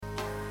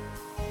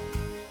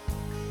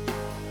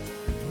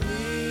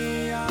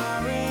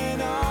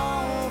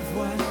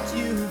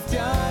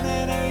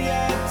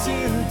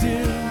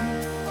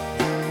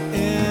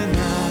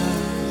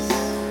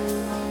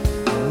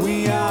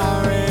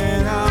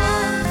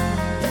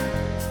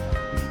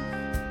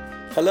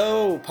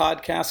Hello,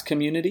 podcast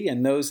community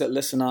and those that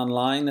listen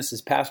online. This is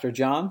Pastor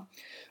John.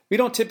 We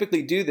don't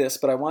typically do this,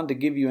 but I wanted to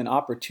give you an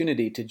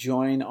opportunity to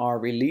join our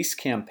release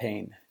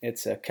campaign.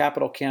 It's a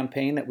capital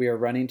campaign that we are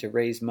running to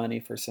raise money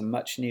for some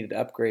much-needed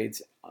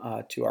upgrades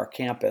to our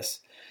campus,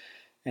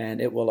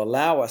 and it will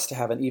allow us to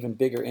have an even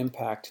bigger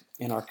impact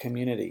in our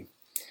community.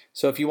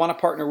 So if you want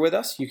to partner with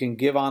us, you can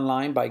give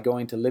online by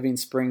going to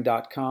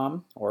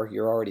livingspring.com, or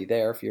you're already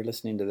there if you're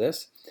listening to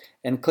this,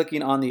 and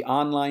clicking on the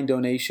online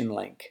donation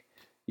link.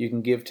 You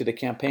can give to the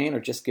campaign or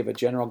just give a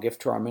general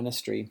gift to our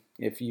ministry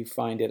if you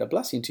find it a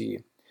blessing to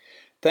you.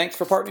 Thanks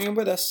for partnering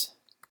with us.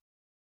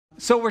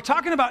 So we're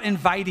talking about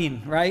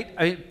inviting,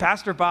 right?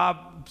 Pastor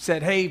Bob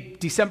said, hey,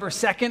 December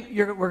 2nd,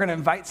 we're going to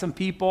invite some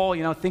people.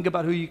 Think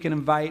about who you can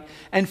invite.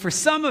 And for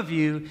some of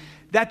you,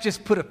 that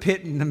just put a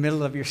pit in the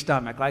middle of your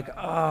stomach. Like, he's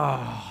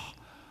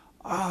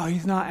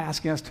not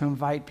asking us to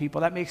invite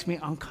people. That makes me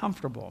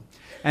uncomfortable.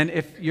 And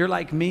if you're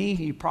like me,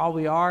 you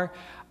probably are,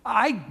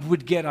 I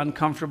would get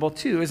uncomfortable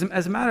too.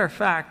 As a matter of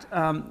fact,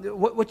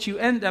 what you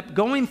end up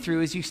going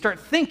through is you start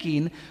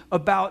thinking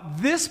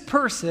about this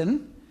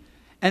person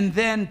and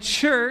then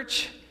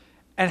church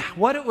and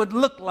what it would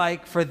look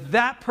like for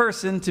that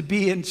person to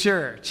be in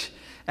church.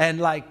 And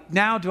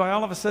now do I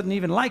all of a sudden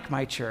even like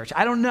my church?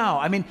 I don't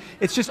know.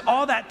 It's just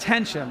all that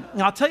tension.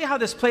 And I'll tell you how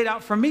this played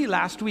out for me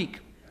last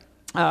week.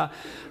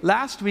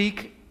 Last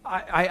week,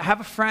 I have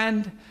a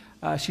friend.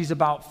 She's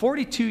about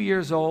 42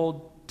 years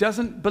old,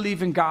 doesn't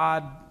believe in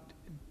God,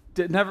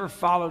 never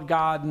followed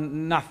God,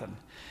 nothing.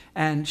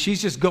 And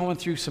she's just going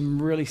through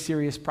some really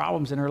serious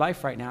problems in her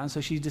life right now. And so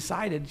she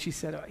decided, she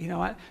said, you know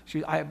what?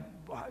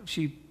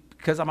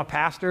 Because I'm a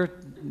pastor,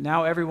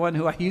 now everyone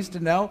who I used to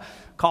know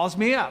calls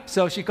me up.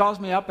 So she calls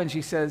me up and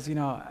she says,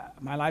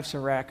 my life's a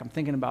wreck. I'm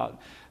thinking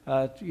about,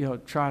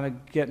 trying to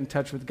get in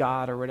touch with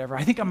God or whatever.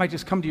 I think I might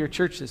just come to your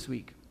church this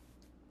week.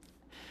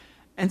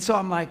 And so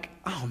I'm like,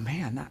 oh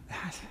man,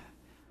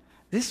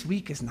 this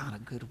week is not a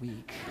good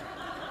week.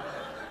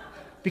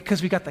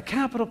 Because we got the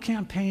capital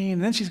campaign,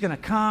 and then she's going to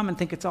come and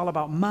think it's all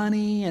about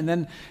money, and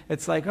then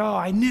it's like, oh,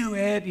 I knew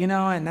it,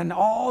 and then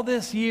all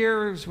this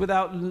years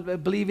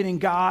without believing in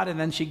God, and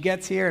then she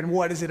gets here, and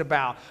what is it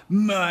about?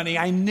 Money.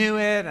 I knew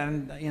it,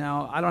 and,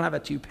 I don't have a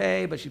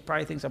toupee, but she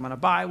probably thinks I'm going to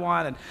buy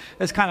one, and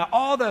there's kind of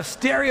all the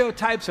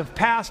stereotypes of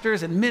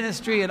pastors and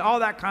ministry and all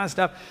that kind of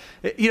stuff.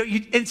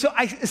 And so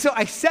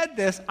I said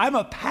this, I'm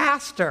a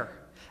pastor,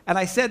 and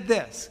I said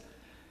this,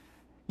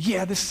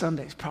 this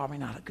Sunday's probably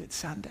not a good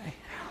Sunday.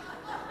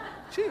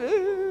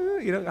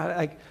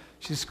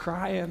 She's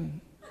crying.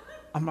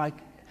 I'm like,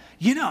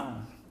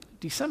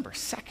 December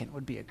 2nd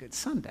would be a good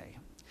Sunday.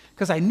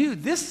 Because I knew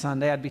this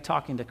Sunday I'd be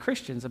talking to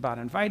Christians about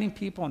inviting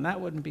people, and that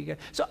wouldn't be good.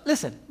 So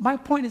listen, my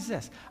point is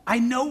this. I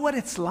know what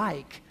it's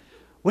like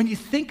when you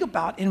think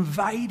about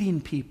inviting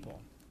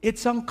people.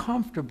 It's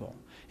uncomfortable.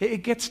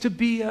 It gets to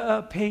be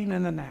a pain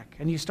in the neck.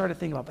 And you start to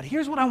think about it. But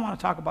here's what I want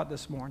to talk about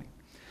this morning.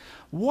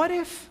 What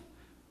if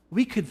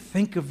we could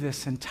think of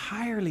this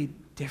entirely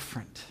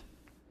different?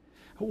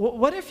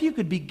 What if you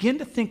could begin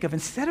to think of,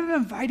 instead of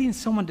inviting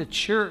someone to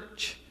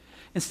church,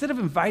 instead of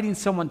inviting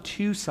someone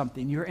to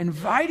something, you're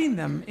inviting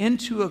them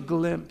into a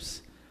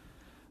glimpse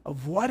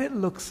of what it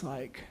looks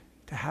like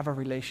to have a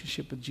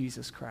relationship with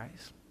Jesus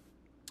Christ.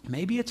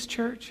 Maybe it's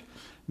church.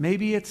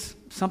 Maybe it's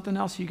something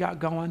else you got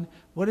going.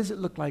 What does it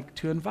look like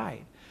to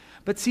invite?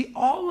 But see,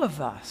 all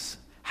of us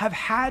have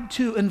had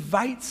to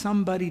invite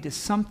somebody to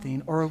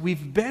something, or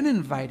we've been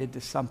invited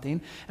to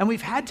something, and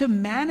we've had to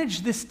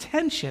manage this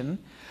tension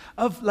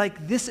of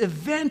this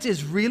event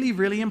is really,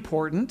 really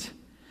important,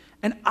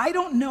 and I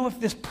don't know if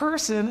this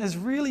person is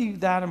really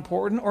that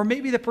important, or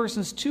maybe the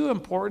person's too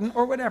important,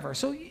 or whatever.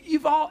 So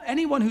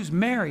anyone who's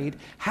married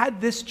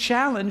had this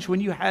challenge when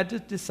you had to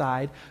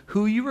decide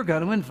who you were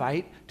going to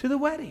invite to the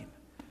wedding,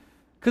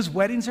 because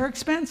weddings are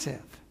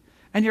expensive,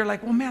 and you're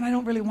like, well, man, I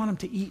don't really want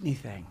them to eat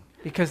anything,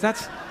 because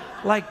that's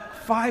like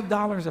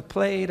 $5 a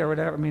plate or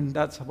whatever.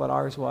 That's what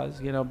ours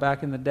was,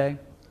 back in the day.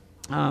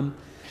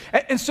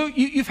 And so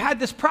you've had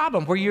this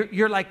problem where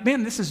you're like,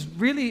 man, this is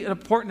really an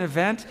important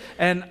event,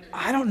 and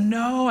I don't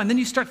know. And then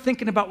you start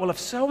thinking about, well, if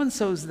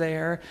so-and-so's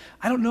there,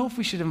 I don't know if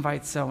we should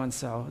invite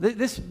so-and-so.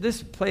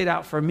 This played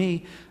out for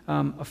me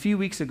a few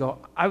weeks ago.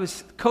 I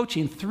was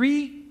coaching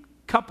 3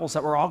 couples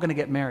that were all going to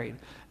get married.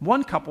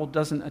 One couple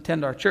doesn't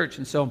attend our church,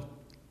 and so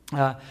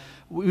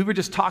we were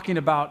just talking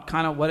about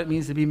kind of what it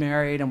means to be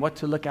married and what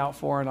to look out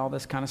for and all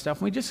this kind of stuff.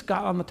 And we just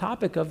got on the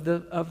topic of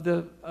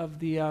the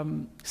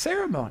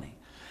ceremony.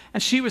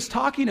 And she was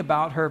talking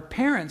about her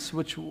parents,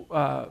 which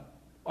are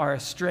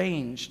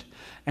estranged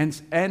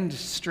and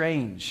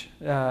strange,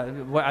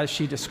 as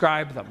she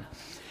described them.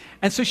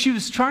 And so she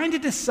was trying to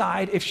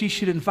decide if she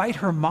should invite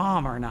her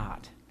mom or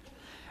not,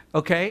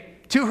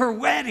 to her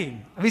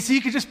wedding. So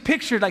you could just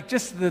picture and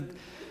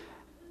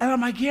I'm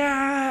like,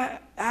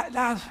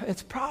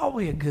 it's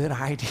probably a good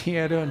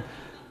idea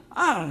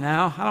I don't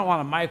know, I don't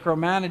want to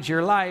micromanage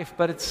your life,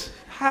 but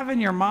having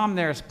your mom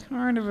there is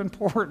kind of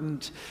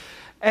important.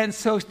 And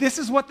so this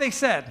is what they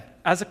said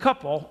as a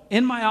couple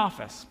in my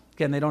office.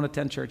 Again, they don't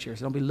attend church here,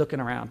 so don't be looking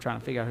around trying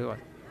to figure out who.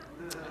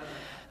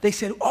 they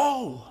said,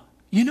 oh,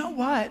 you know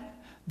what?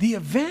 The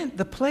event,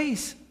 the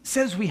place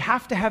says we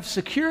have to have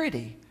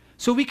security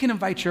so we can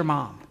invite your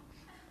mom.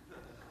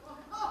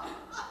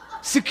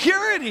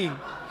 Security.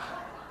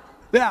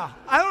 Yeah,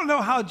 I don't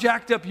know how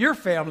jacked up your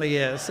family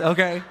is,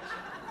 okay?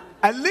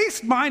 At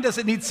least mine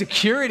doesn't need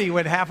security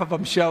when half of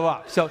them show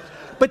up.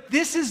 But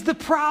this is the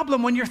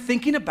problem when you're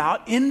thinking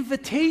about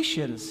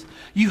invitations.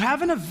 You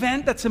have an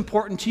event that's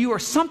important to you or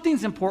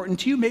something's important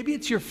to you. Maybe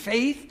it's your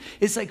faith.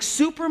 It's like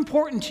super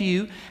important to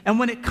you. And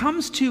when it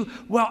comes to,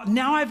 well,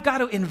 now I've got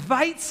to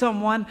invite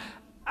someone.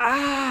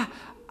 I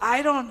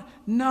don't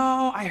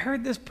know. I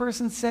heard this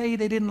person say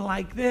they didn't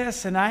like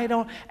this and I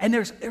don't. And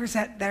there's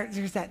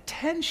that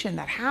tension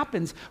that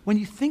happens when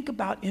you think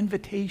about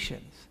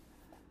invitations.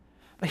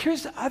 But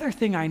here's the other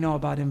thing I know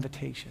about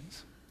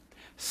invitations.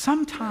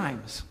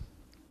 Sometimes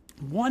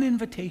one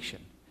invitation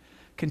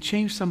can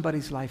change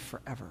somebody's life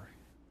forever.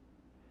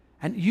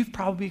 And you've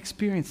probably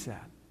experienced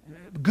that,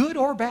 good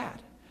or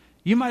bad.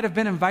 You might have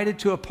been invited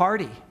to a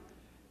party,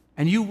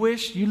 and you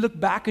look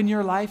back in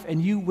your life,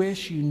 and you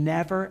wish you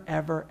never,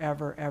 ever,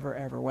 ever, ever,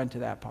 ever went to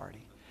that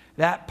party.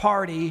 That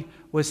party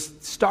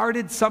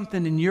started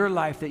something in your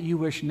life that you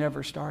wish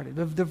never started.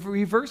 The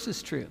reverse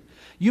is true.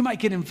 You might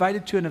get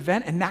invited to an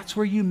event, and that's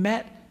where you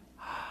met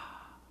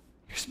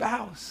your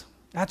spouse.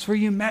 That's where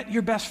you met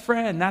your best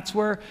friend.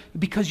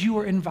 Because you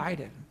were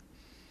invited.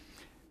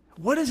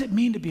 What does it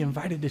mean to be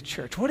invited to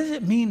church? What does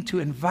it mean to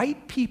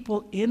invite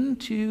people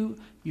into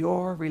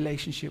your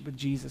relationship with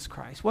Jesus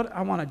Christ? What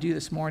I want to do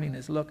this morning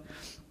is look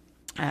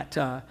at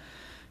a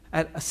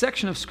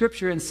section of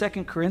Scripture in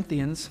 2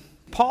 Corinthians.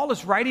 Paul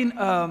is writing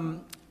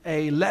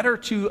a letter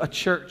to a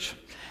church.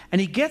 And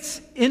he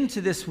gets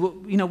into this,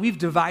 we've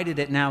divided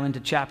it now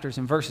into chapters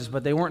and verses,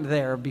 but they weren't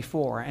there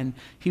before. And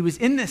he was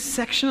in this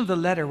section of the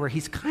letter where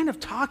he's kind of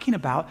talking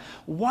about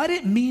what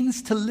it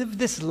means to live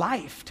this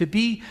life, to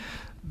be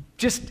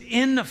just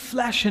in the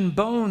flesh and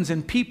bones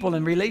and people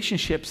and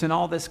relationships and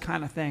all this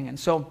kind of thing. And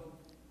so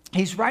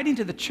he's writing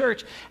to the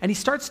church and he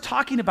starts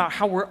talking about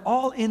how we're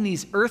all in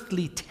these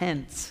earthly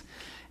tents.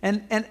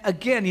 And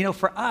again,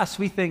 for us,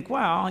 we think,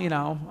 well, I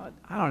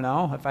don't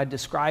know if I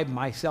describe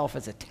myself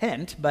as a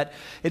tent, but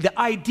the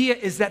idea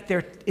is that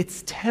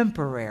it's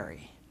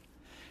temporary.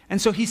 And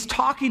so he's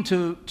talking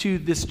to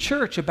this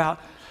church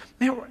about,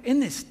 man, we're in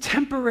this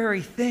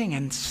temporary thing,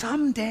 and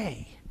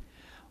someday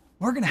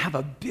we're going to have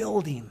a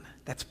building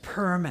that's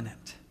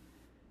permanent.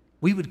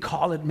 We would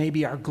call it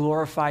maybe our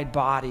glorified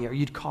body, or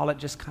you'd call it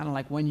just kind of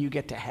like when you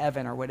get to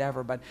heaven or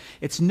whatever, but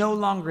it's no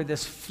longer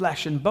this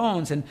flesh and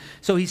bones. And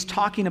so he's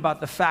talking about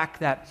the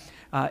fact that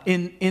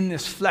in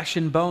this flesh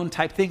and bone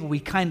type thing, we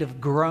kind of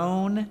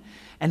groan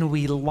and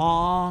we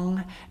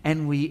long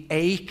and we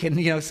ache.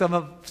 And, some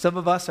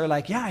of us are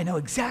like, yeah, I know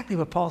exactly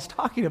what Paul's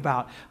talking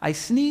about. I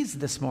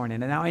sneezed this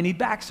morning and now I need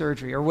back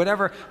surgery or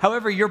whatever,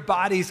 however your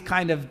body's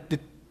kind of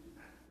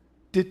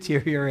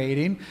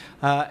deteriorating.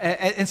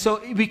 And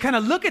so we kind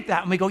of look at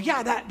that and we go,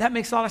 yeah, that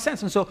makes a lot of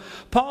sense. And so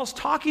Paul's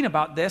talking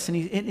about this and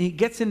he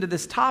gets into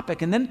this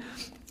topic. And then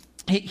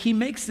he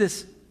makes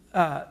this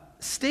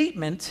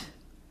statement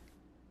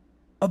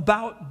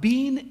about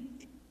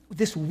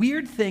this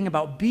weird thing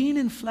about being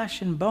in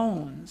flesh and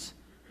bones,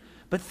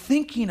 but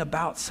thinking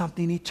about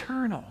something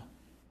eternal.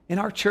 In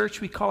our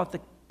church, we call it the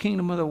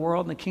kingdom of the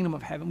world and the kingdom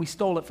of heaven. We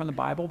stole it from the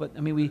Bible, but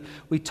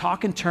we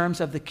talk in terms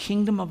of the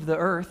kingdom of the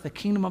earth, the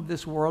kingdom of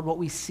this world, what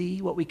we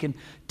see, what we can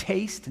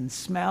taste and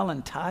smell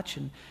and touch,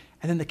 and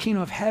then the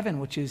kingdom of heaven,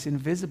 which is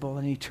invisible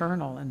and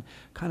eternal and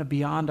kind of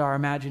beyond our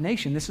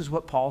imagination. This is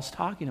what Paul's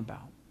talking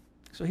about.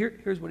 So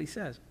here's what he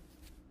says.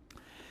 He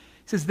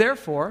says,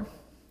 therefore,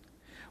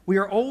 we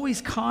are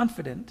always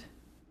confident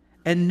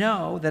and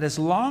know that as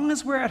long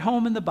as we're at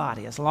home in the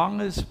body, as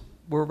long as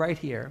we're right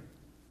here,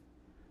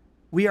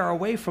 we are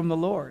away from the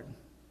Lord.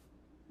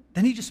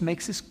 Then he just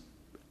makes this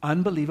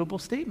unbelievable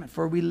statement.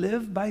 For we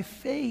live by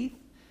faith,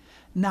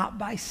 not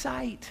by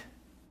sight.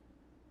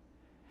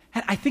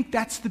 And I think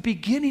that's the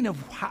beginning of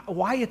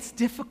why it's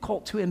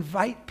difficult to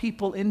invite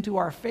people into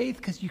our faith,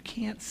 because you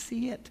can't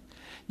see it.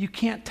 You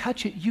can't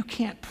touch it. You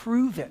can't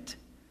prove it.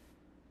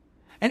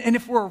 And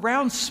if we're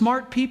around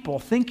smart people,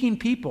 thinking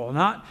people,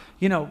 not,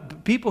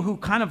 people who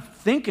kind of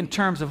think in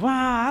terms of, well,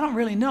 I don't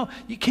really know.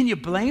 Can you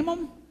blame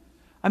them?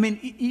 I mean,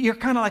 you're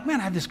kind of like, man,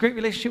 I have this great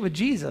relationship with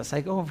Jesus.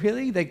 Like, oh,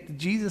 really? Like,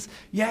 Jesus?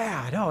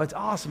 Yeah, no, it's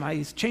awesome.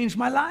 He's changed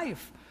my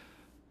life.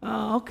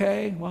 Oh,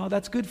 okay, well,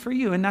 that's good for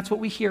you. And that's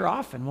what we hear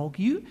often. Well,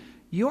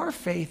 your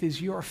faith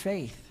is your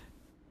faith.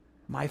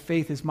 My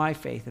faith is my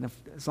faith. And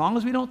as long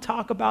as we don't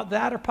talk about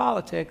that or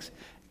politics,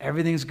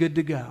 everything's good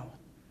to go.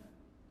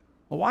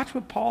 Well, watch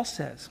what Paul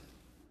says.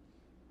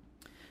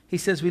 He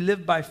says, we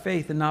live by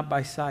faith and not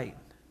by sight.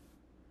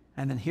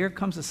 And then here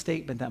comes a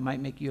statement that might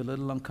make you a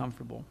little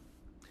uncomfortable.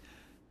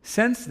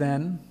 Since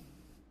then,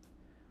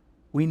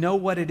 we know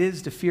what it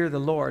is to fear the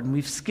Lord. And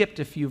we've skipped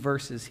a few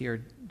verses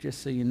here,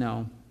 just so you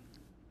know.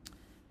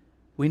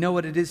 We know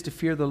what it is to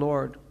fear the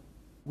Lord.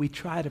 We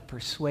try to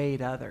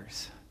persuade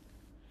others.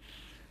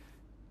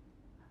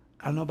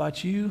 I don't know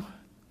about you,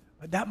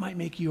 but that might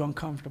make you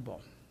uncomfortable.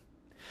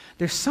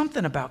 there's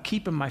something about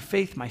keeping my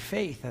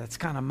faith, that's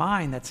kind of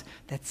mine, that's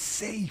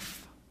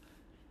safe.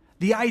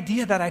 The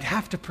idea that I'd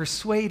have to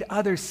persuade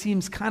others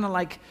seems kind of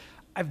like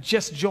I've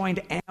just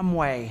joined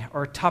Amway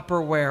or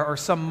Tupperware or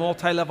some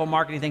multi-level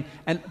marketing thing.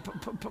 And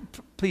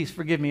please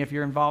forgive me if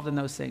you're involved in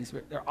those things.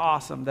 They're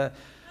awesome. That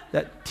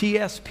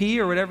TSP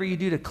or whatever you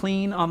do to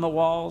clean on the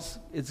walls,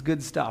 it's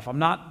good stuff. I'm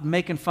not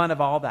making fun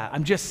of all that.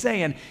 I'm just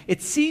saying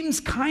it seems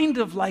kind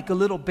of like a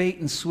little bait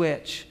and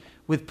switch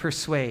with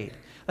persuade.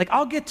 Like,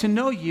 I'll get to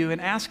know you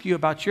and ask you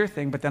about your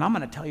thing, but then I'm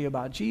going to tell you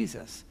about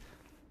Jesus.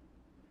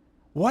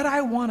 What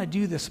I want to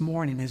do this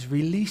morning is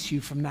release you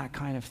from that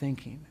kind of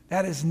thinking.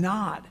 That is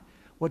not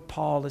what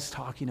Paul is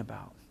talking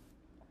about.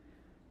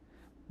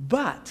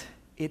 But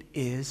it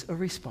is a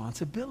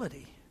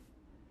responsibility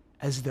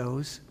as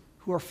those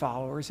who are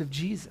followers of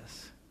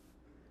Jesus,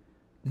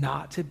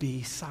 not to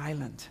be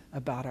silent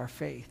about our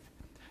faith,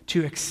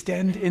 to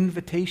extend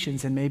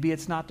invitations, and maybe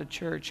it's not to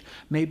church,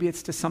 maybe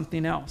it's to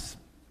something else.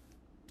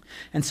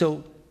 And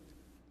so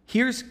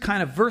here's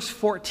kind of verse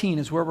 14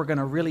 is where we're going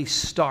to really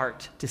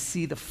start to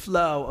see the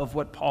flow of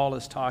what Paul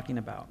is talking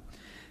about.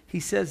 He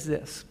says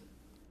this,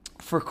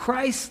 "For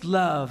Christ's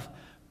love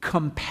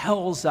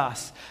compels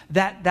us."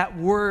 That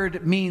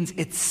word means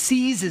it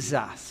seizes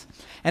us.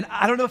 And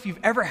I don't know if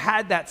you've ever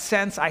had that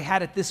sense. I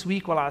had it this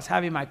week while I was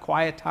having my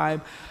quiet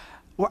time,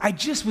 where I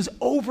just was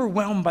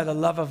overwhelmed by the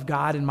love of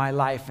God in my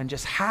life and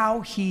just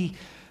how he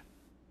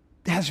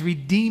has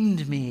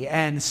redeemed me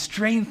and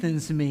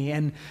strengthens me.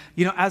 And,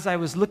 as I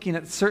was looking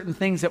at certain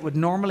things that would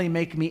normally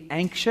make me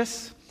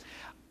anxious,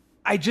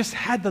 I just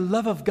had the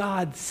love of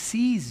God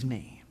seize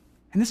me.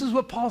 And this is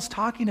what Paul's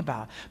talking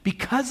about.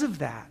 Because of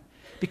that,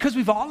 because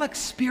we've all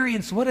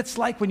experienced what it's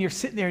like when you're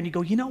sitting there and you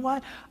go, you know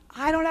what?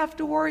 I don't have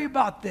to worry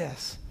about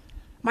this.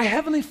 My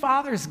Heavenly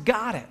Father's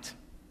got it.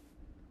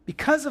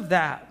 Because of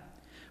that,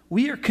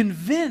 we are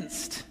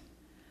convinced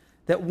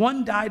that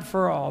one died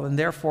for all, and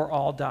therefore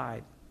all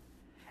died.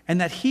 And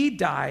that he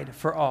died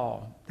for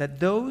all, that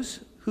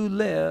those who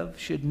live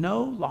should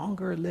no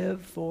longer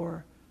live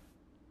for,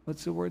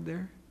 what's the word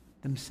there?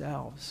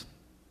 Themselves.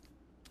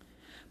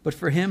 But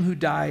for him who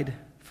died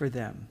for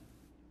them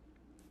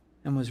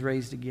and was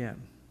raised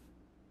again.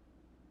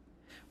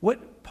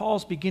 What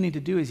Paul's beginning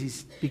to do is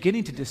he's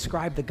beginning to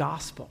describe the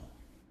gospel.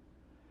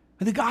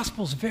 And the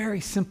gospel is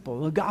very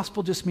simple. The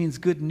gospel just means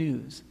good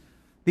news.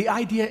 The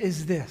idea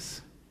is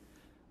this.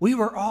 We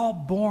were all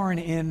born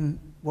in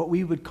what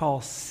we would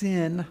call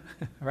sin,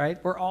 right?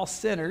 We're all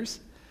sinners.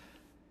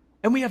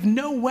 And we have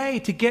no way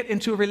to get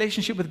into a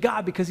relationship with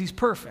God because he's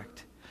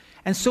perfect.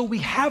 And so we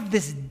have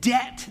this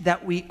debt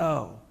that we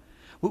owe.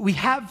 We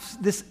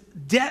have this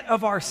debt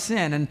of our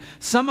sin, and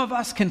some of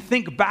us can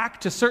think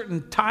back to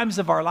certain times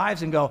of our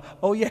lives and go,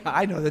 oh yeah,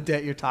 I know the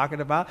debt you're talking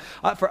about.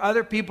 For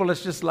other people,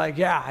 it's just like,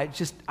 yeah,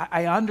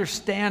 I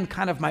understand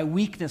kind of my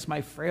weakness,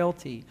 my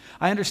frailty.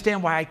 I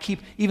understand why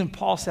even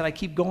Paul said, I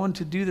keep going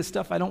to do the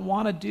stuff I don't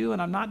want to do, and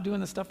I'm not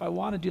doing the stuff I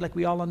want to do. Like,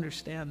 we all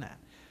understand that.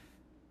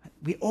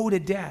 We owed a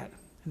debt,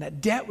 and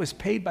that debt was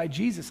paid by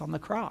Jesus on the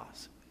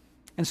cross.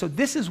 And so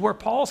this is where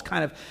Paul's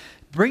kind of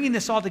bringing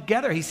this all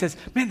together. He says,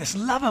 man, this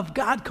love of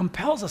God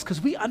compels us because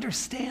we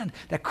understand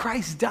that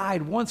Christ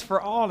died once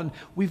for all, and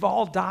we've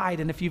all died.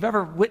 And if you've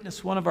ever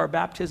witnessed one of our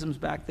baptisms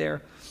back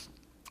there,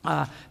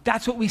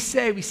 that's what we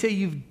say. We say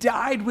you've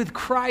died with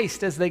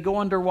Christ as they go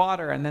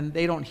underwater, and then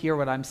they don't hear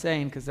what I'm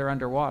saying because they're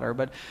underwater.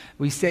 But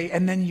we say,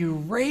 and then you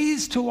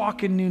raised to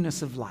walk in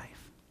newness of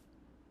life.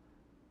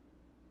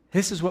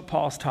 This is what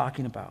Paul's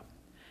talking about.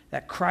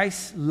 That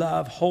Christ's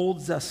love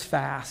holds us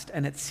fast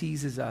and it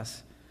seizes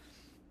us.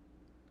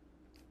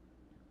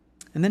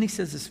 And then he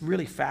says this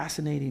really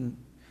fascinating,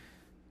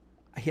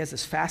 he has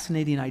this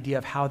fascinating idea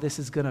of how this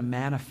is going to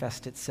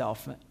manifest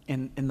itself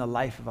in the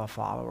life of a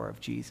follower of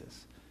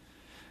Jesus.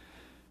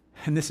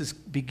 And this is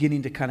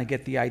beginning to kind of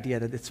get the idea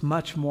that it's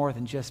much more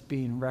than just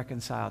being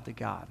reconciled to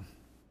God.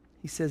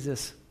 He says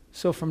this,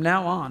 so from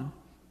now on,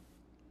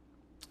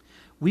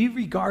 we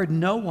regard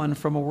no one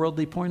from a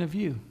worldly point of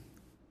view.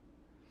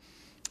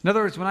 In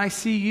other words, when I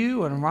see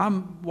you and when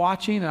I'm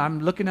watching and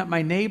I'm looking at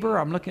my neighbor,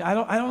 I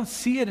don't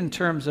see it in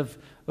terms of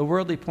a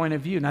worldly point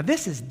of view. Now,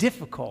 this is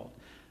difficult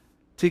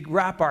to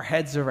wrap our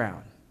heads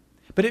around.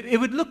 But it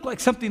would look like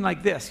something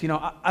like this.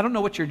 I don't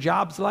know what your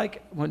job's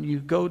like when you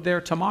go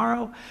there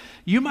tomorrow.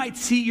 You might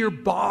see your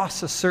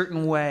boss a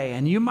certain way,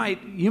 and you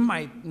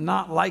might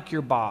not like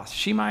your boss.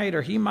 She might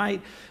or he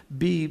might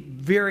be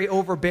very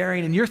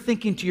overbearing, and you're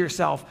thinking to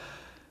yourself,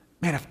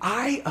 man, if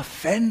I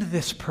offend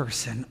this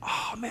person,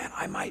 oh man,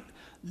 I might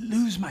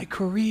lose my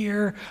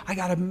career. I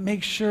got to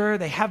make sure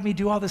they have me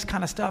do all this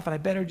kind of stuff, and I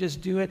better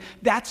just do it.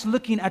 That's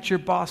looking at your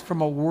boss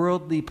from a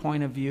worldly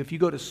point of view. If you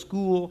go to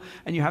school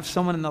and you have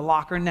someone in the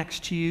locker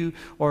next to you,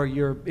 or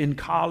you're in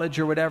college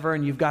or whatever,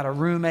 and you've got a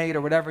roommate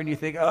or whatever, and you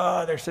think,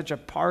 oh, they're such a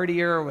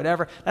partier or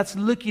whatever, that's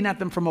looking at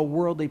them from a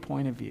worldly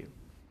point of view.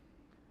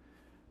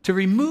 To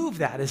remove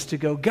that is to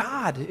go,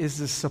 God is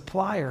the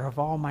supplier of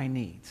all my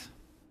needs.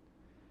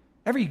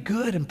 Every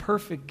good and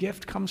perfect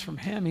gift comes from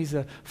him. He's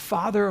a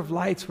Father of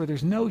lights where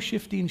there's no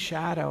shifting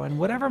shadow. And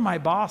whatever my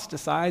boss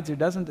decides or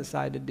doesn't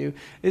decide to do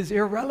is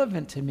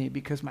irrelevant to me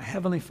because my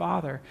Heavenly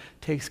Father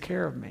takes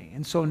care of me.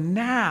 And so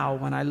now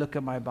when I look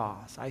at my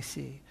boss, I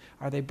see,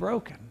 are they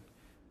broken?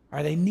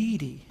 Are they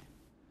needy?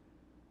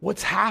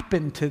 What's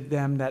happened to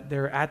them that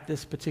they're at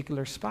this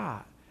particular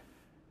spot?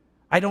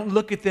 I don't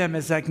look at them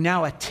as like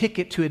now a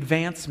ticket to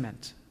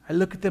advancement. I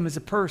look at them as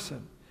a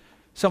person.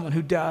 Someone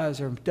who does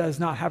or does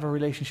not have a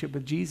relationship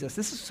with Jesus.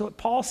 This is what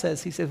Paul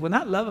says. He says, when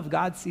that love of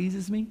God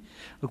seizes me,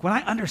 look, when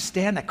I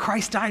understand that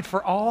Christ died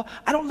for all,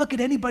 I don't look at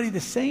anybody the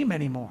same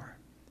anymore.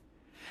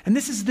 And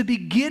this is the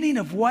beginning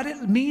of what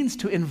it means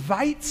to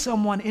invite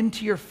someone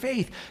into your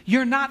faith.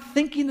 You're not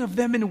thinking of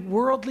them in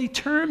worldly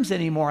terms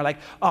anymore. Like,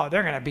 oh,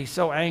 they're going to be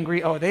so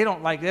angry. Oh, they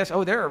don't like this.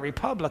 Oh, they're a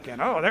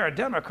Republican. Oh, they're a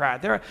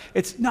Democrat. They're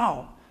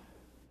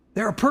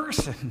a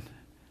person.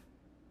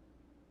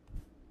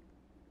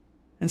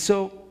 And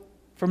so,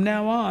 from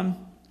now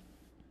on,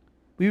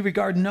 we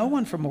regard no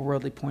one from a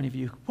worldly point of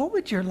view. What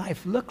would your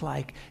life look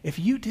like if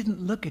you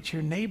didn't look at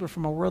your neighbor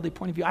from a worldly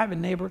point of view? I have a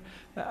neighbor,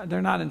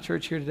 they're not in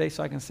church here today,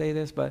 so I can say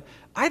this, but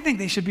I think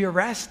they should be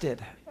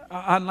arrested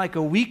on like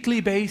a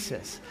weekly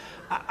basis.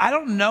 I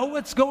don't know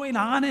what's going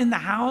on in the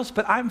house,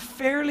 but I'm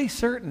fairly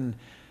certain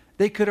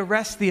they could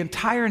arrest the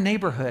entire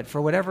neighborhood for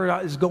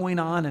whatever is going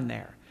on in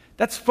there.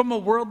 That's from a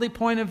worldly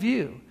point of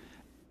view.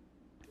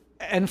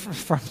 And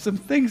from some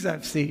things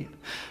I've seen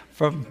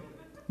from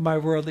my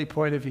worldly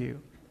point of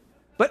view.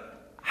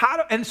 But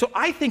and so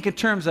I think in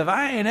terms of,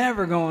 I ain't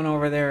ever going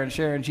over there and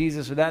sharing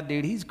Jesus with that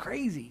dude. He's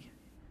crazy.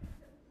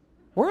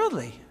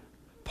 Worldly.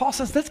 Paul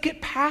says, let's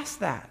get past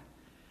that.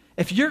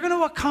 If you're going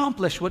to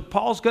accomplish what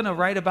Paul's going to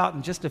write about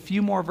in just a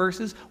few more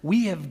verses,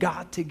 we have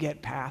got to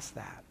get past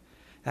that.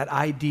 That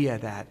idea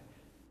that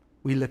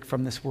we look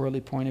from this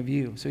worldly point of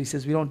view. So he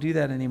says we don't do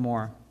that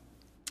anymore.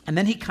 And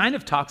then he kind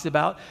of talks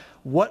about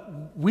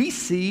what we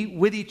see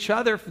with each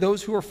other, for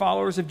those who are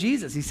followers of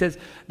Jesus. He says,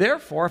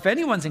 therefore, if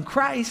anyone's in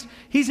Christ,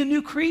 he's a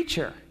new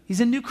creature.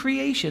 He's a new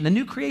creation. The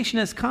new creation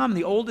has come,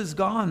 the old is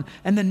gone,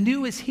 and the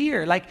new is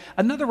here. Like,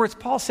 in other words,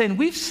 Paul's saying,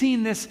 we've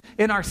seen this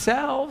in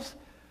ourselves.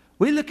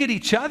 We look at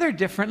each other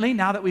differently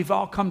now that we've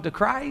all come to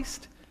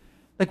Christ.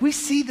 Like, we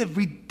see the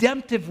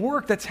redemptive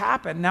work that's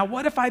happened. Now,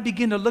 what if I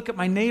begin to look at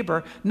my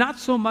neighbor, not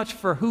so much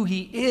for who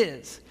he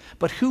is,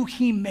 but who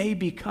he may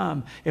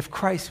become if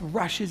Christ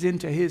rushes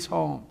into his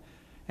home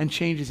and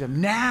changes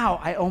him?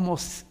 Now, I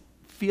almost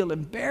feel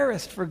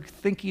embarrassed for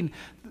thinking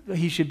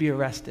he should be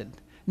arrested.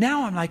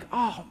 Now I'm like,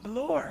 oh,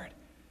 Lord,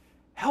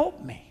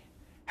 help me.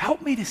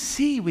 Help me to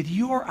see with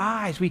your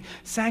eyes. We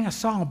sang a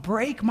song,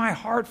 break my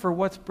heart for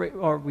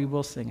or we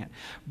will sing it.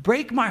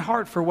 Break my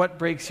heart for what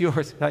breaks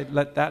yours. I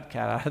let that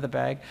cat out of the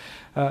bag.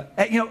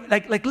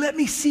 Let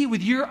me see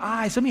with your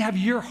eyes. Let me have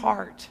your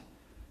heart.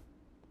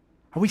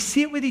 And we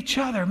see it with each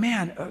other.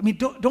 Man, I mean,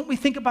 don't we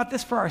think about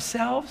this for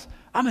ourselves?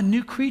 I'm a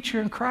new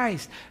creature in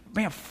Christ.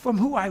 Man, from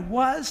who I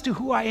was to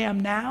who I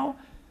am now,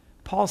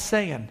 Paul's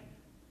saying,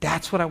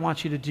 that's what I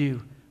want you to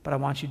do, but I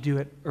want you to do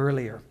it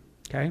earlier,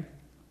 okay?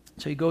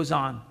 So he goes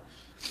on.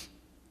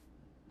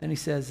 Then he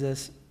says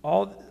this,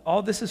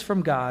 all this is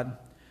from God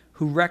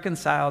who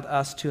reconciled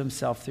us to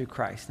himself through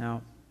Christ.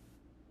 Now,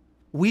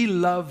 we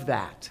love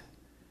that,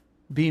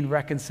 being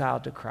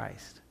reconciled to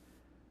Christ.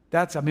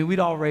 We'd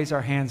all raise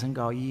our hands and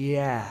go,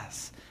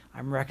 yes,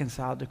 I'm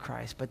reconciled to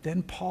Christ. But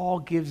then Paul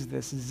gives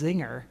this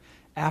zinger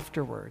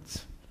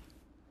afterwards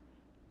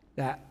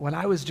that when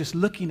I was just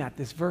looking at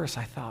this verse,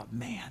 I thought,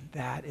 man,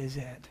 that is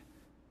it.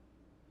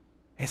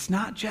 It's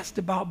not just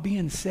about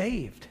being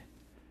saved.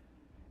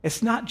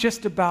 It's not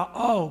just about,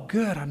 oh,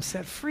 good, I'm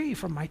set free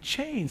from my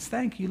chains.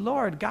 Thank you,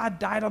 Lord. God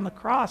died on the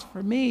cross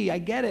for me. I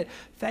get it.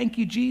 Thank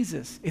you,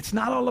 Jesus. It's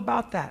not all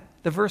about that.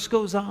 The verse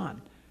goes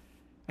on.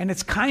 And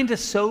it's kind of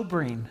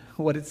sobering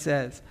what it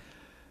says.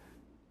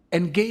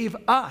 And gave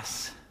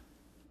us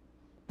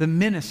the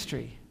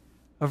ministry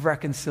of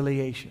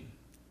reconciliation.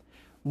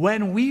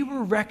 When we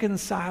were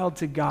reconciled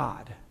to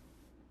God,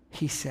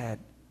 he said,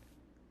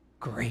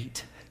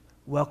 great.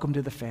 Welcome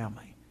to the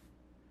family.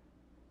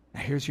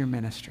 Now here's your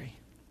ministry.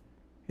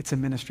 It's a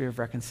ministry of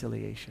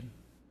reconciliation.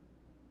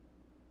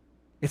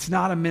 It's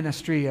not a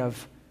ministry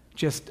of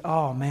just,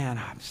 oh man,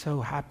 I'm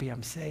so happy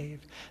I'm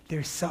saved.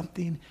 There's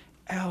something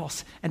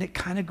else. And it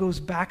kind of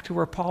goes back to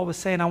where Paul was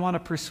saying, I want to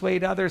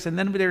persuade others. And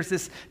then there's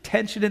this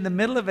tension in the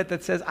middle of it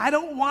that says, I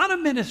don't want a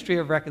ministry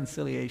of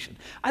reconciliation.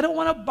 I don't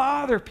want to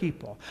bother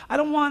people. I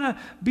don't want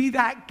to be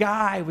that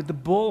guy with the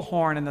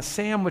bullhorn and the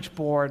sandwich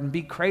board and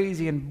be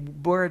crazy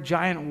and wear a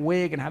giant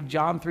wig and have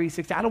John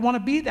 3:16. I don't want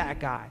to be that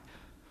guy.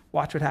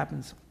 Watch what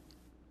happens.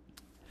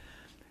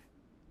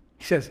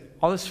 He says,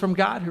 all this from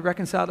God who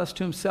reconciled us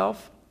to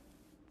himself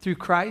through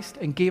Christ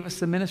and gave us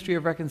the ministry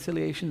of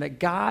reconciliation, that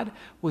God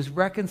was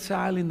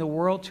reconciling the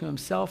world to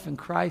himself in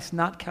Christ,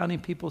 not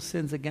counting people's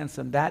sins against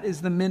them. That is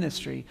the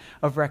ministry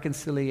of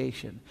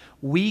reconciliation.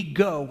 We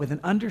go with an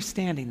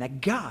understanding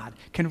that God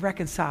can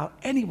reconcile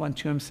anyone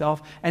to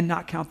himself and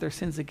not count their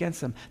sins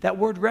against them. That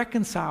word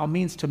reconcile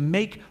means to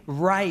make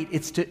right.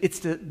 It's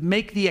to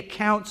make the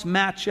accounts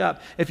match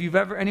up. If you've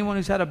ever, anyone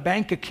who's had a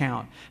bank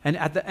account, and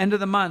at the end of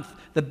the month,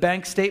 the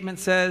bank statement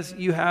says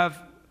you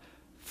have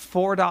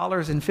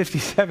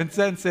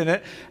 $4.57 in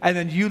it, and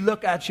then you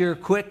look at your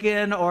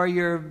Quicken or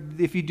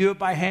if you do it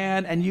by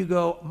hand, and you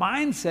go,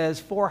 mine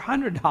says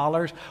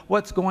 $400.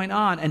 What's going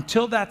on?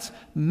 Until that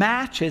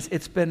matches,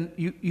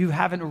 you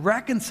haven't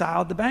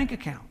reconciled the bank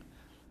account.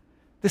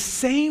 The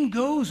same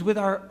goes with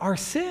our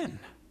sin.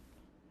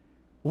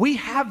 We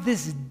have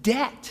this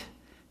debt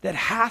that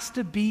has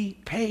to be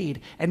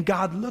paid, and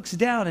God looks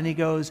down and he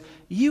goes,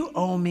 you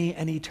owe me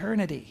an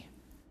eternity.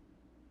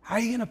 How are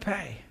you going to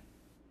pay?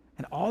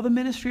 And all the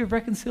ministry of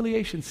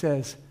reconciliation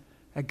says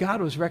that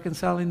God was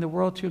reconciling the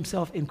world to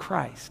himself in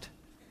Christ.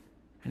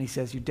 And he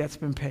says, your debt's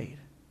been paid.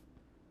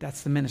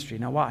 That's the ministry.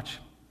 Now watch.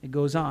 It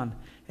goes on.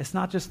 It's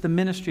not just the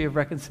ministry of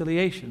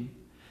reconciliation.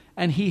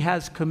 And he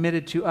has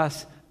committed to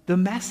us the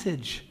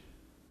message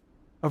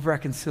of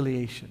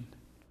reconciliation.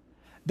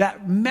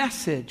 That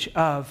message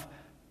of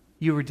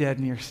you were dead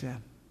in your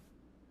sin.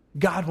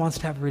 God wants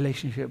to have a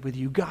relationship with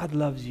you. God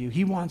loves you.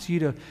 He wants you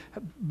to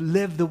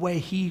live the way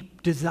he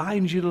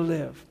designed you to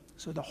live.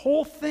 So the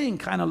whole thing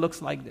kind of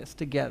looks like this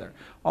together.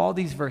 All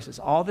these verses.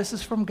 All this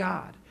is from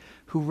God,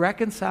 who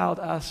reconciled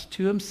us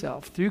to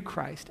himself through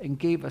Christ and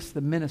gave us the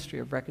ministry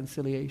of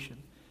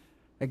reconciliation.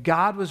 That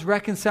God was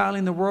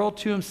reconciling the world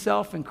to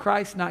himself in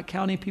Christ, not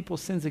counting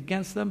people's sins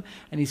against them,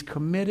 and he's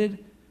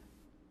committed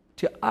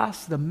to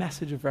us the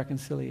message of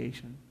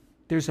reconciliation.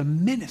 There's a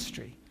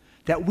ministry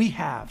that we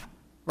have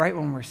right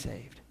when we're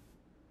saved.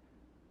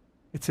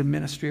 It's a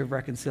ministry of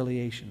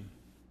reconciliation.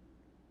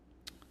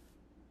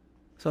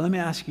 So let me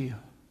ask you,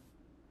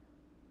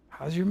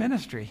 how's your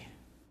ministry?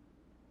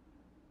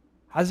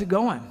 How's it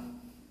going?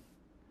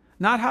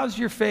 Not how's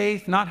your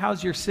faith, not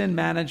how's your sin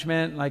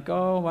management, like,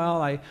 oh,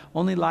 well, I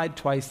only lied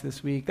twice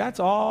this week.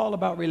 That's all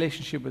about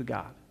relationship with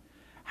God.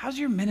 How's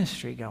your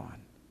ministry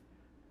going?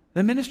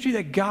 The ministry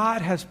that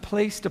God has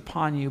placed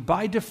upon you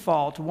by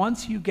default,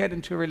 once you get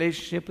into a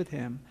relationship with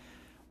him,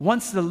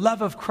 once the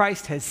love of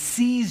Christ has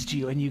seized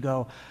you and you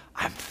go,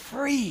 I'm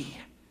free.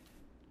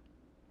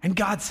 And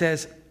God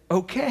says,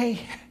 okay,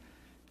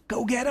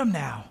 go get them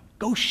now.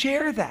 Go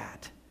share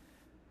that.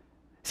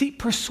 See,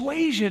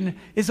 persuasion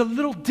is a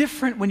little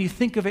different when you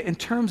think of it in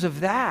terms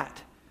of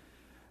that.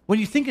 When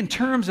you think in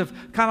terms of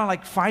kind of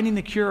like finding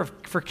the cure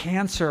for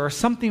cancer or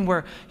something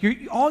where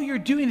all you're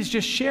doing is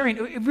just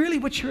sharing. Really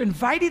what you're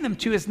inviting them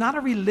to is not a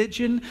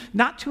religion,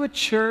 not to a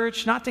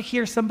church, not to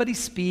hear somebody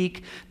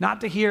speak, not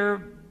to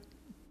hear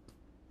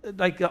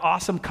like the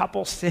awesome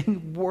couple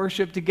sing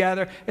worship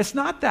together. It's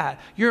not that.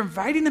 You're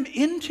inviting them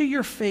into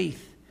your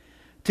faith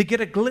to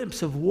get a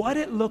glimpse of what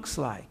it looks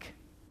like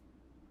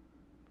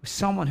with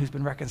someone who's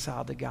been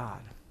reconciled to God.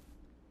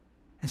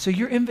 And so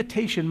your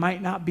invitation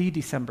might not be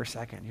December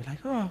 2nd. You're like,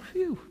 oh,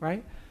 phew,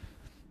 right?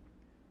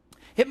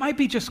 It might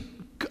be just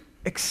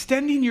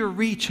extending your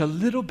reach a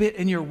little bit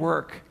in your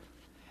work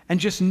and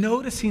just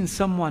noticing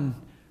someone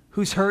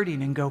who's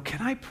hurting and go,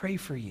 can I pray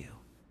for you?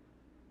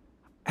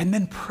 And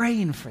then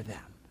praying for them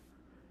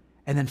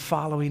and then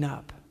following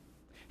up.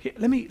 Here,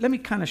 let me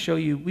kind of show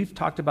you. We've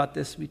talked about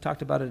this. We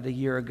talked about it a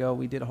year ago.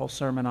 We did a whole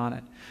sermon on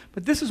it.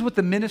 But this is what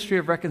the ministry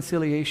of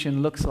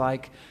reconciliation looks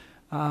like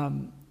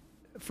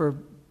for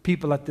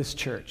people at this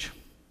church.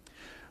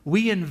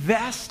 We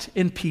invest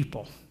in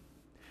people.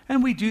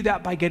 And we do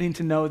that by getting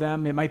to know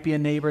them. It might be a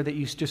neighbor that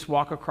you just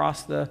walk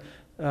across the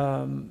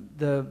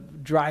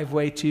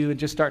driveway to and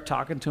just start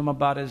talking to him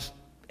about his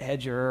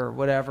hedger or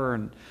whatever.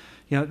 And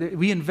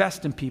we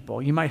invest in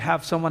people. You might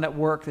have someone at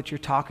work that you're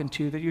talking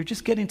to that you're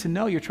just getting to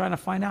know. You're trying to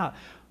find out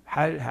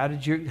how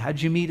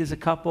did you meet as a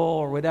couple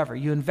or whatever.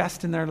 You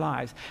invest in their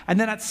lives. And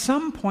then at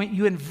some point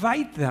you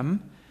invite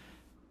them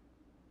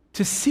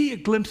to see a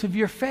glimpse of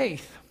your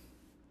faith.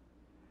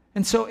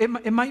 And so it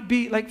might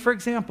be like, for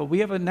example, we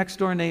have a next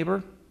door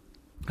neighbor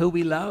who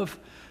we love.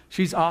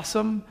 She's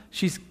awesome.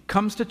 She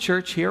comes to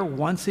church here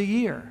once a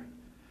year.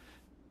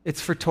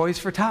 It's for Toys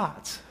for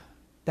Tots.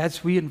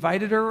 We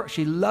invited her.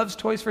 She loves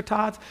Toys for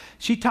Tots.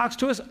 She talks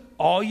to us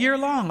all year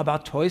long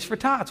about Toys for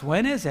Tots.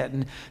 When is it?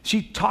 And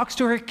she talks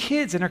to her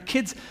kids, and her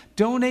kids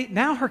donate.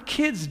 Now her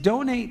kids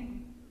donate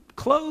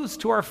clothes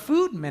to our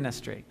food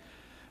ministry.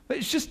 But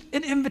it's just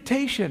an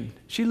invitation.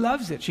 She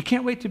loves it. She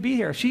can't wait to be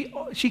here.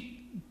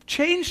 She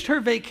changed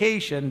her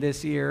vacation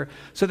this year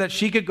so that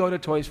she could go to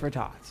Toys for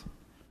Tots.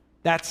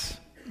 That's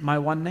my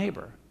one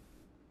neighbor.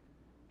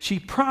 She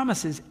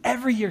promises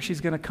every year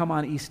she's going to come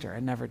on Easter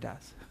and never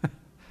does.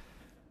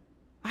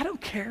 I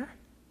don't care.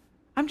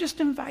 I'm just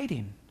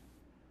inviting.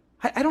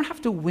 I don't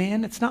have to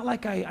win. It's not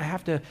like I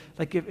have to,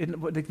 like,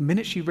 the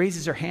minute she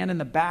raises her hand in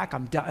the back,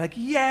 I'm done. Like,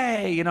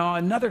 yay,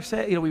 another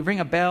set, we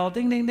ring a bell,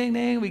 ding, ding, ding,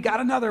 ding, we got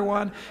another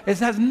one. It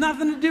has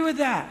nothing to do with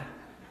that.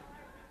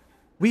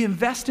 We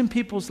invest in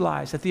people's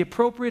lives. At the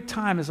appropriate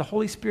time, as the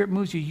Holy Spirit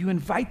moves you, you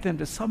invite them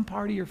to some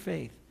part of your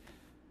faith,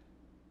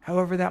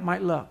 however that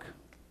might look.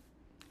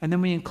 And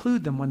then we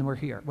include them when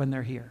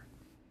they're here.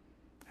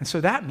 And so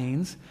that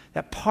means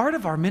that part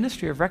of our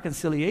ministry of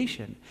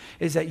reconciliation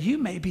is that you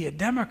may be a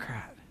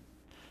Democrat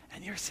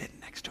and you're sitting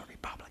next to a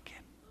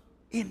Republican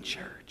in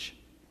church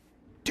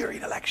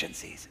during election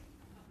season.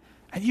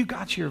 And you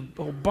got your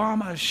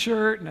Obama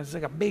shirt and it's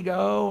like a big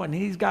O, and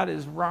he's got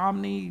his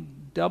Romney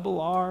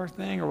double R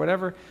thing or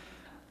whatever.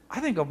 I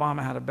think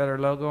Obama had a better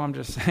logo. I'm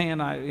just saying,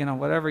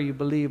 whatever you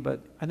believe,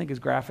 but I think his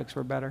graphics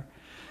were better.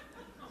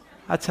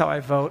 That's how I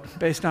vote,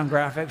 based on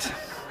graphics.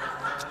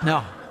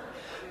 No,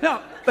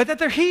 but that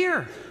they're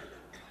here.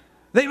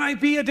 They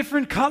might be a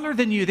different color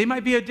than you. They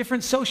might be a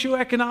different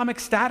socioeconomic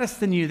status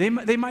than you.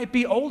 They might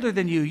be older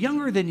than you,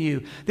 younger than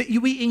you.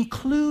 We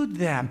include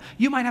them.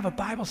 You might have a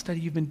Bible study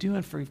you've been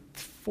doing for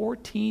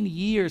 14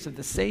 years of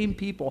the same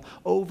people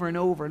over and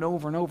over and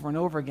over and over and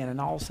over again, and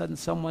all of a sudden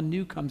someone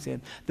new comes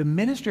in. The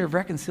ministry of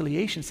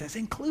reconciliation says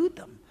include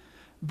them.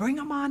 Bring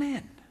them on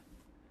in.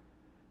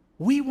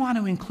 We want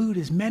to include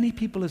as many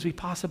people as we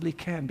possibly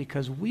can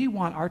because we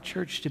want our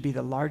church to be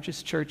the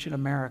largest church in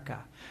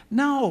America.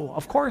 No,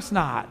 of course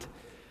not.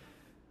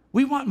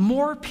 We want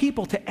more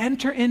people to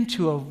enter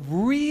into a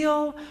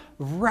real,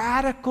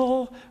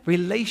 radical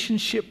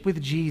relationship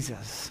with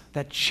Jesus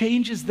that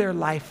changes their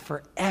life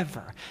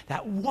forever.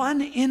 That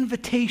one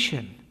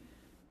invitation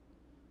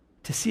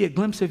to see a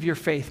glimpse of your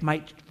faith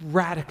might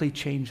radically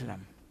change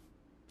them.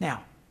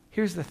 Now,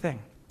 here's the thing.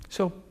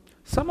 So,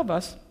 some of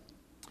us,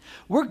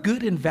 we're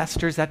good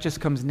investors. That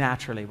just comes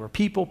naturally. We're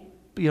people,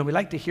 we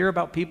like to hear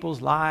about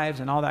people's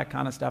lives and all that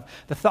kind of stuff.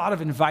 The thought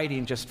of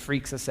inviting just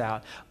freaks us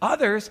out.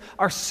 Others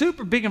are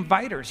super big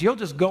inviters. You'll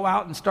just go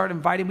out and start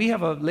inviting. We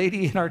have a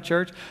lady in our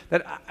church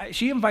that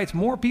she invites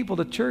more people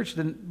to church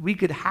than we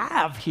could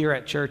have here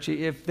at church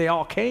if they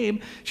all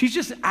came. She's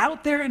just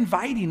out there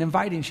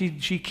inviting.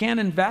 She can't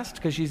invest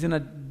because she's in a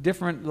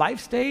different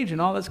life stage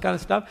and all this kind of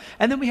stuff.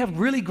 And then we have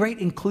really great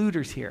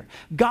includers here.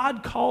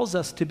 God calls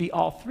us to be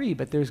all three,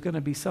 but there's going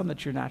to be some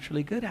that you're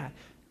naturally good at.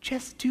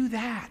 Just do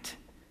that.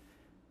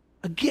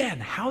 Again,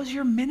 how's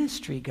your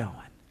ministry going?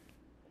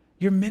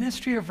 Your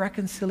ministry of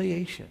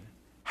reconciliation.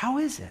 How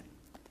is it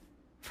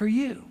for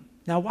you?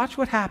 Now watch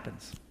what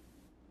happens.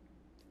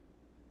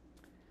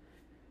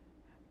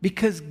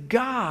 Because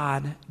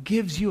God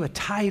gives you a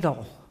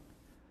title.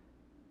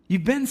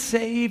 You've been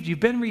saved,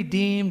 you've been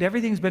redeemed,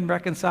 everything's been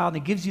reconciled,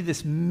 and He gives you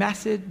this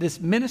message, this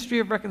ministry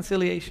of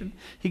reconciliation.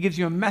 He gives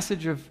you a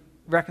message of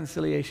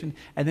reconciliation,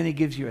 and then He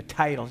gives you a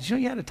title. Did you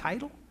know you had a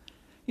title?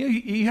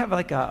 You have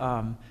like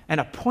an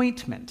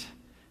appointment.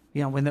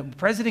 When the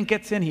president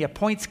gets in, he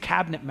appoints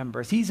cabinet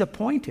members. He's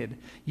appointed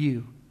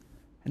you.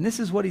 And this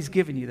is what He's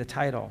given you, the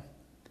title.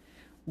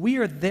 We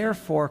are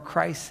therefore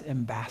Christ's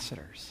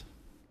ambassadors.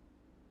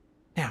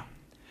 Now,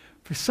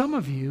 for some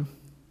of you,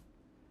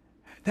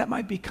 that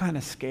might be kind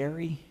of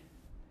scary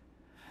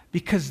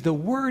because the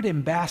word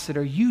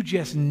ambassador, you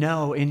just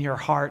know in your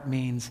heart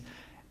means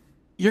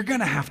you're going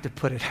to have to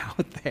put it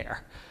out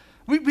there.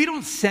 We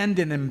don't send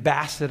an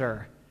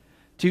ambassador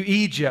to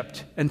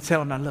Egypt and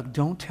tell them, look,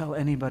 don't tell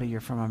anybody you're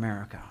from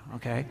America,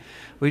 okay?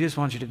 We just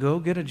want you to go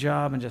get a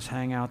job and just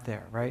hang out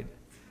there, right?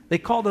 They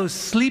call those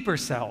sleeper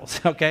cells,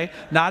 okay?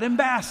 Not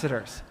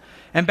ambassadors.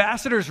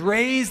 Ambassadors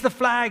raise the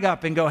flag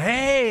up and go,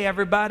 hey,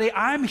 everybody,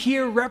 I'm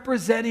here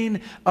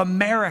representing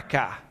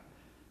America.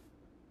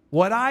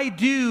 What I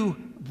do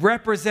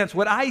represents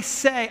what I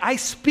say. I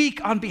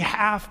speak on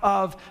behalf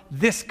of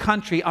this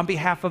country, on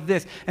behalf of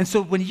this. And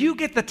so when you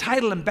get the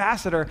title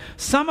ambassador,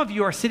 some of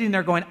you are sitting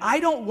there going, I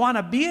don't want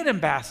to be an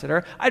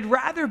ambassador. I'd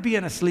rather be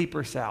in a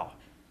sleeper cell.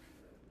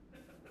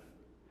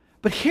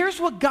 But here's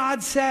what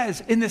God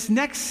says in this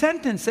next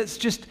sentence that's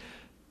just,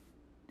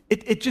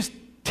 it just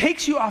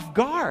takes you off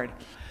guard.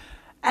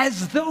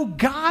 As though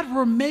God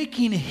were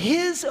making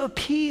His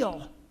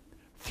appeal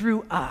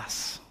through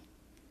us.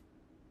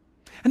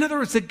 In other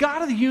words, the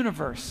God of the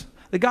universe,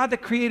 the God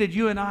that created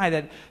you and I,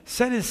 that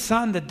sent His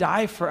Son to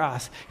die for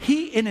us,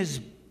 He, in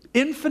His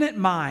infinite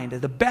mind,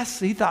 the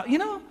best, He thought,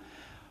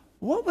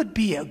 what would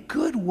be a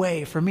good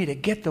way for me to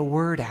get the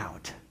word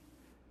out?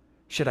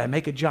 Should I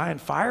make a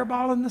giant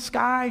fireball in the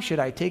sky? Should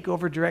I take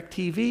over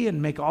DirecTV and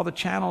make all the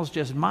channels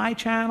just my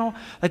channel?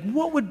 Like,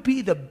 what would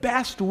be the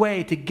best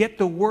way to get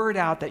the word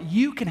out that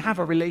you can have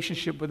a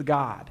relationship with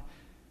God?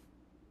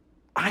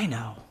 I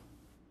know.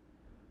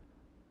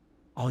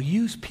 I'll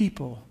use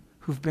people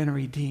who've been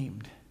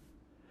redeemed,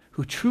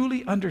 who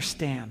truly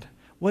understand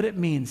what it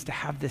means to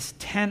have this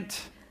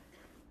tent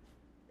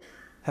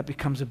that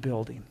becomes a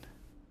building.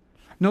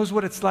 Knows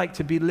what it's like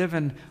to be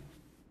living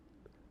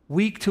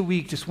week to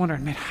week, just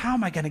wondering, man, how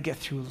am I going to get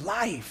through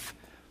life?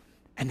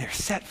 And they're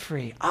set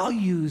free. I'll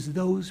use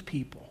those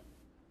people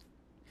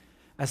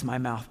as my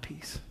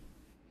mouthpiece.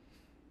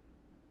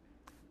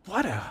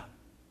 What a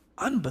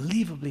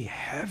unbelievably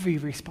heavy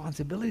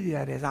responsibility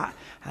that is. I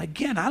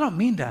don't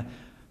mean to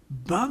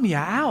bum you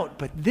out,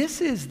 but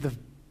this is the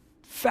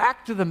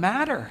fact of the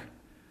matter.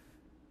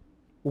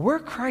 We're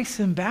Christ's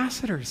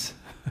ambassadors.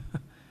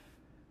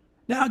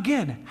 Now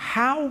again,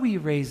 how we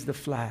raise the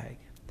flag,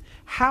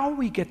 how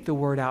we get the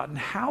word out, and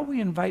how we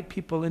invite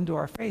people into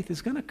our faith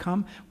is going to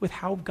come with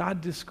how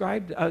God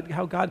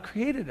how God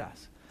created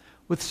us,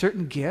 with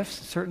certain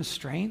gifts, certain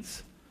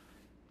strengths,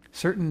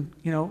 certain,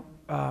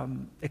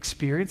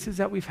 experiences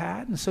that we've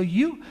had. And so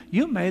you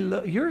may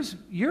look,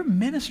 your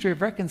ministry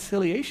of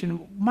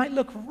reconciliation might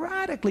look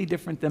radically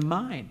different than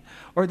mine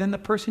or than the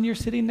person you're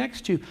sitting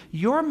next to.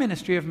 Your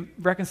ministry of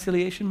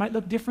reconciliation might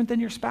look different than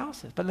your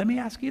spouse's. But let me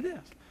ask you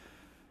this.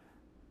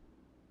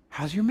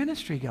 How's your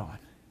ministry going?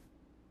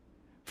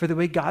 For the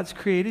way God's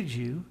created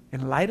you,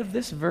 in light of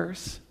this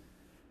verse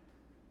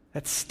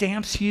that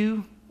stamps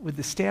you with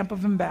the stamp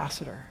of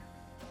ambassador,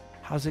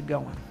 how's it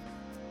going?